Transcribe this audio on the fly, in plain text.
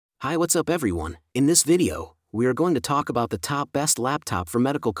Hi, what's up everyone? In this video, we are going to talk about the top best laptop for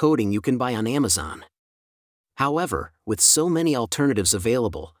medical coding you can buy on Amazon. However, with so many alternatives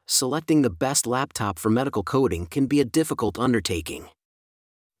available, selecting the best laptop for medical coding can be a difficult undertaking.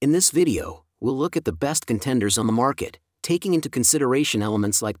 In this video, we'll look at the best contenders on the market, taking into consideration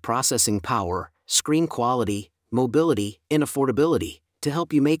elements like processing power, screen quality, mobility, and affordability, to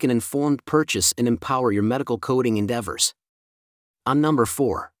help you make an informed purchase and empower your medical coding endeavors. On number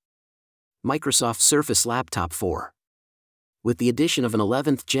 4. Microsoft Surface Laptop 4. With the addition of an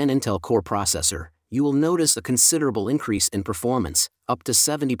 11th Gen Intel Core processor, you will notice a considerable increase in performance, up to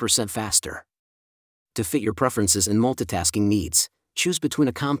 70% faster. To fit your preferences and multitasking needs, choose between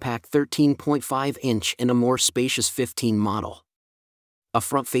a compact 13.5-inch and a more spacious 15 model. A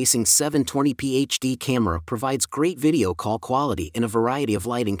front-facing 720p HD camera provides great video call quality in a variety of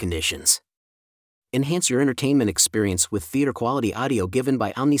lighting conditions. Enhance your entertainment experience with theater-quality audio given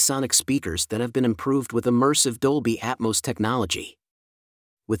by omnisonic speakers that have been improved with immersive Dolby Atmos technology.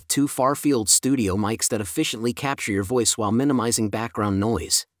 With 2 far-field studio mics that efficiently capture your voice while minimizing background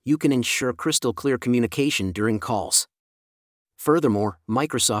noise, you can ensure crystal-clear communication during calls. Furthermore,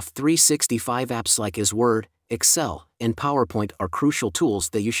 Microsoft 365 apps like Word, Excel, and PowerPoint are crucial tools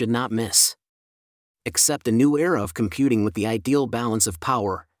that you should not miss. Accept a new era of computing with the ideal balance of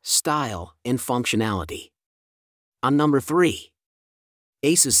power, style, and functionality. On number 3.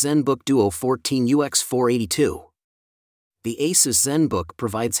 Asus ZenBook Duo 14 UX482. The Asus ZenBook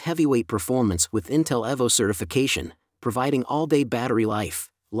provides heavyweight performance with Intel Evo certification, providing all-day battery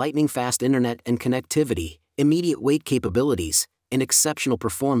life, lightning-fast internet and connectivity, immediate weight capabilities, and exceptional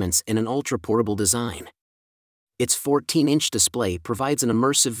performance in an ultra-portable design. Its 14-inch display provides an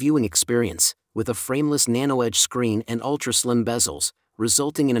immersive viewing experience, with a frameless nano-edge screen and ultra-slim bezels,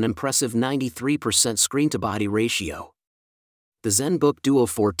 resulting in an impressive 93% screen-to-body ratio. The ZenBook Duo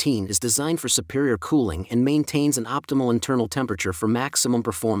 14 is designed for superior cooling and maintains an optimal internal temperature for maximum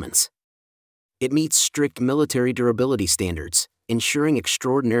performance. It meets strict military durability standards, ensuring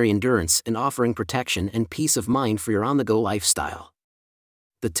extraordinary endurance and offering protection and peace of mind for your on-the-go lifestyle.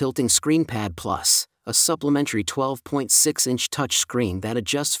 The Tilting Screen Pad Plus, a supplementary 12.6-inch touchscreen that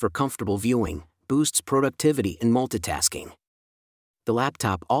adjusts for comfortable viewing, boosts productivity and multitasking. The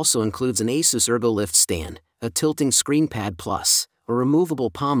laptop also includes an Asus ErgoLift stand, a Tilting Screen Pad Plus, a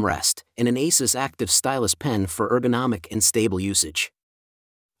removable palm rest, and an Asus Active Stylus pen for ergonomic and stable usage.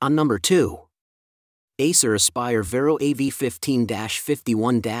 On number 2. Acer Aspire Vero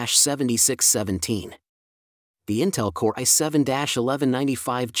AV15-51-7617. The Intel Core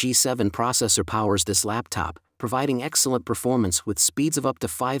i7-1195G7 processor powers this laptop, providing excellent performance with speeds of up to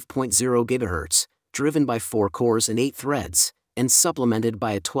 5.0 GHz, driven by 4 cores and 8 threads, and supplemented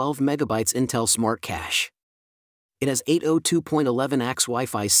by a 12 MB Intel Smart Cache. It has 802.11ax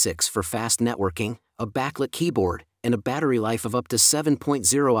Wi-Fi 6 for fast networking, a backlit keyboard, and a battery life of up to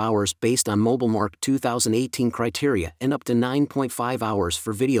 7.0 hours based on MobileMark 2018 criteria and up to 9.5 hours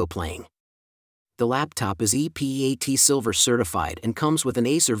for video playing. The laptop is EPEAT Silver certified and comes with an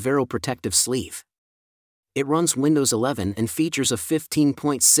Acer Vero protective sleeve. It runs Windows 11 and features a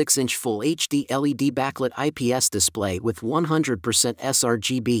 15.6-inch Full HD LED backlit IPS display with 100%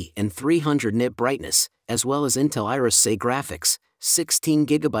 sRGB and 300 nit brightness, as well as Intel Iris Xe graphics, 16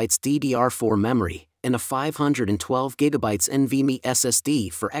 GB DDR4 memory, and a 512 GB NVMe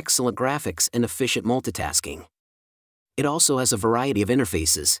SSD for excellent graphics and efficient multitasking. It also has a variety of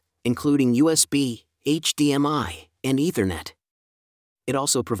interfaces, including USB, HDMI, and Ethernet. It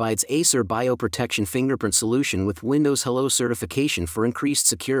also provides Acer Bioprotection fingerprint solution with Windows Hello certification for increased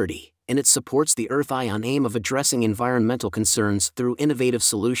security, and it supports the Earth-ion aim of addressing environmental concerns through innovative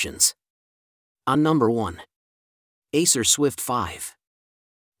solutions. On number 1. Acer Swift 5.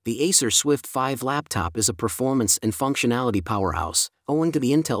 The Acer Swift 5 laptop is a performance and functionality powerhouse, owing to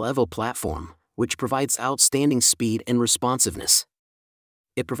the Intel Evo platform, which provides outstanding speed and responsiveness.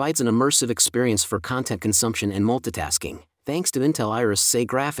 It provides an immersive experience for content consumption and multitasking, thanks to Intel Iris Xe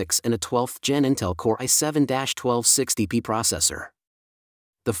graphics and a 12th Gen Intel Core i7-1260p processor.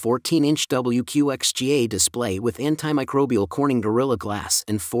 The 14-inch WQXGA display with antimicrobial Corning Gorilla Glass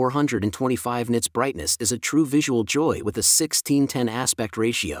and 425 nits brightness is a true visual joy with a 16:10 aspect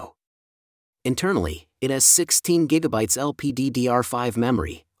ratio. Internally, it has 16 GB LPDDR5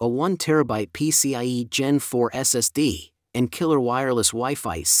 memory, a 1 TB PCIe Gen 4 SSD, and killer wireless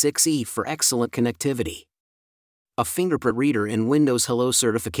Wi-Fi 6E for excellent connectivity. A fingerprint reader and Windows Hello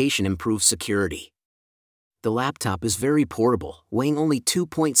certification improves security. The laptop is very portable, weighing only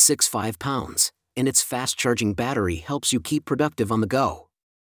 2.65 pounds, and its fast-charging battery helps you keep productive on the go.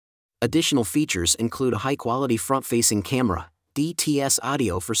 Additional features include a high-quality front-facing camera, DTS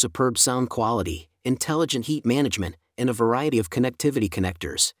audio for superb sound quality, intelligent heat management, and a variety of connectivity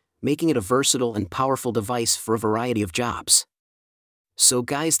connectors, making it a versatile and powerful device for a variety of jobs. So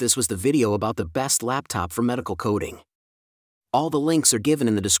guys, this was the video about the best laptop for medical coding. All the links are given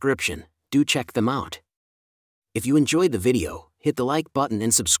in the description, do check them out. If you enjoyed the video, hit the like button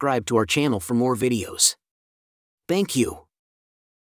and subscribe to our channel for more videos. Thank you.